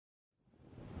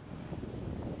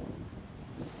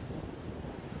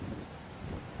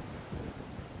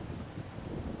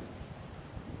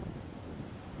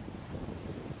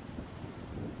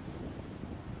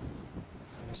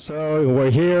So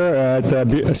we're here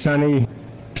at sunny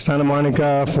Santa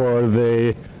Monica for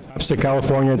the APPSEC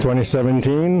California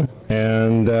 2017,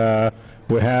 and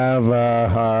we have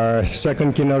our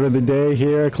second keynote of the day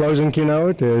here. Closing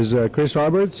keynote is Chris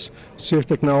Roberts, Chief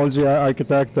Technology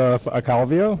Architect of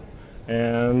Calvio,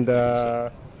 and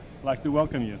I'd like to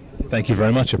welcome you. Thank you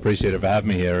very much. I appreciate it for having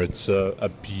me here. It's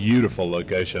a beautiful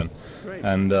location. Great.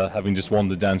 And having just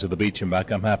wandered down to the beach and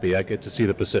back, I'm happy. I get to see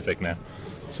the Pacific now.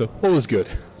 So all is good.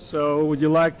 So would you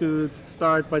like to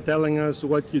start by telling us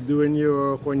what you do when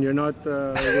you're not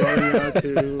going out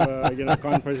to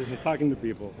conferences and talking to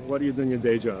people? What do you do in your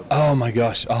day job? Oh my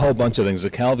gosh, a whole bunch of things. The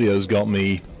Calvio's got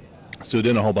me, so we're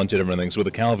doing a whole bunch of different things. With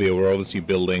the Calvio, we're obviously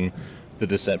building the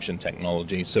deception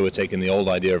technology. So we're taking the old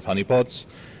idea of honeypots,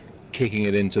 kicking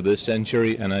it into this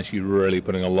century, and actually really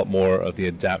putting a lot more of the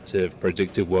adaptive,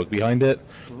 predictive work behind it.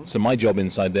 Mm-hmm. So my job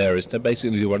inside there is to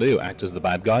basically do what I do, act as the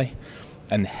bad guy,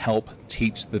 and help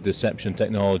teach the deception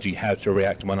technology how to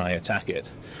react when I attack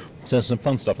it. So some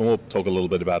fun stuff, and we'll talk a little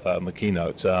bit about that in the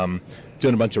keynote.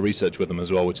 Doing a bunch of research with them as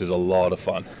well, which is a lot of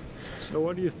fun. So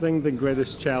what do you think the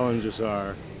greatest challenges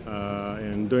are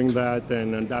in doing that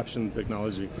and adoption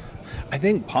technology? I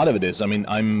think part of it is,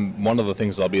 one of the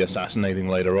things I'll be assassinating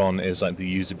later on is like the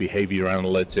user behavior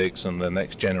analytics and the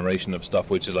next generation of stuff,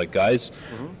 which is like, guys,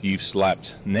 you've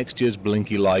slapped next year's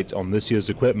blinky light on this year's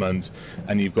equipment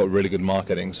and you've got really good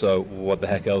marketing. So what the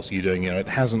heck else are you doing? It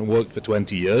hasn't worked for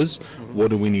 20 years.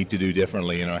 What do we need to do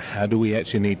differently? How do we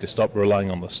actually need to stop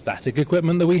relying on the static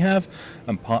equipment that we have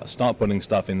and start putting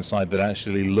stuff inside that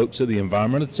actually looks at the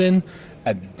environment it's in,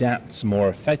 adapts more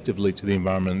effectively to the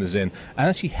environment it's in, and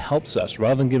actually helps us,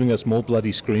 rather than giving us more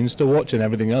bloody screens to watch and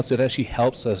everything else, it actually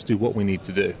helps us do what we need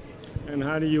to do. And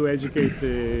how do you educate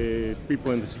the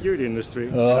people in the security industry?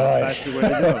 That's the way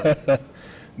to go.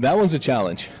 That one's a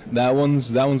challenge. That one's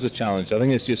a challenge. I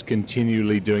think it's just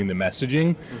continually doing the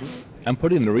messaging and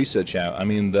putting the research out.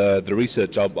 The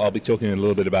research, I'll be talking a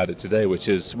little bit about it today, which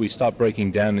is we start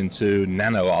breaking down into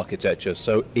nano architecture,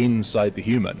 so inside the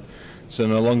human. So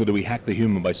no longer do we hack the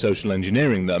human by social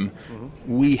engineering them,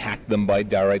 we hack them by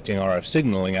directing RF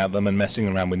signaling at them and messing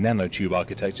around with nanotube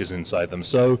architectures inside them.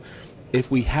 So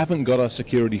if we haven't got our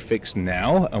security fixed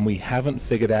now and we haven't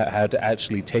figured out how to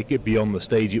actually take it beyond the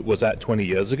stage it was at 20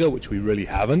 years ago, which we really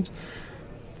haven't,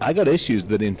 I got issues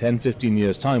that in 10, 15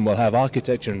 years time we'll have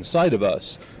architecture inside of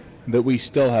us that we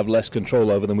still have less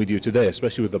control over than we do today,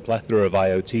 especially with the plethora of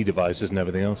IoT devices and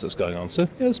everything else that's going on. So yeah,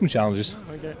 there's some challenges.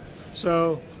 Okay.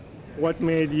 So what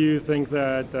made you think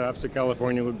that APPSEC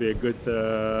California would be a good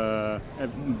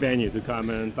venue to come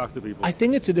and talk to people? I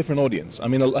think it's a different audience.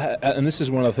 And this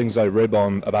is one of the things I rib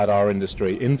on about our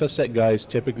industry. InfoSec guys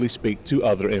typically speak to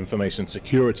other information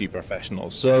security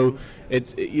professionals. So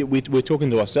we're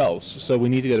talking to ourselves. So we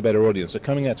need to get a better audience. So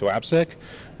coming out to APPSEC,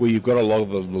 where you've got a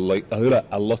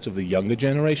lot of the younger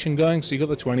generation going. So you've got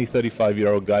the 20,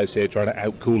 35-year-old guys here trying to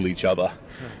outcool each other.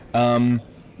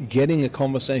 Getting a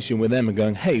conversation with them and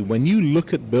going, hey, when you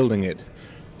look at building it,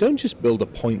 don't just build a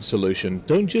point solution.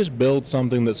 Don't just build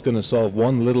something that's going to solve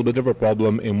one little bit of a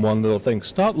problem in one little thing.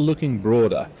 Start looking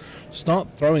broader. Start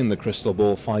throwing the crystal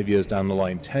ball 5 years down the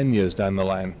line, 10 years down the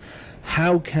line.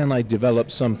 How can I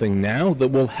develop something now that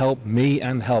will help me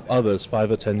and help others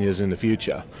 5 or 10 years in the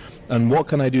future? And what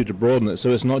can I do to broaden it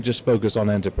so it's not just focused on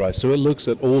enterprise? So it looks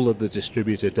at all of the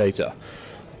distributed data.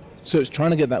 So it's trying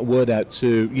to get that word out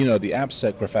to, the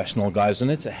APPSEC professional guys,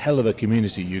 and it's a hell of a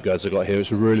community you guys have got here.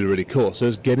 It's really, really cool. So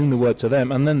it's getting the word to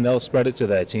them, and then they'll spread it to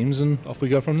their teams, and off we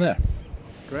go from there.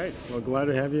 Great. Well, glad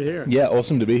to have you here. Yeah,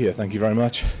 awesome to be here. Thank you very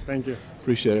much. Thank you.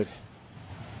 Appreciate it.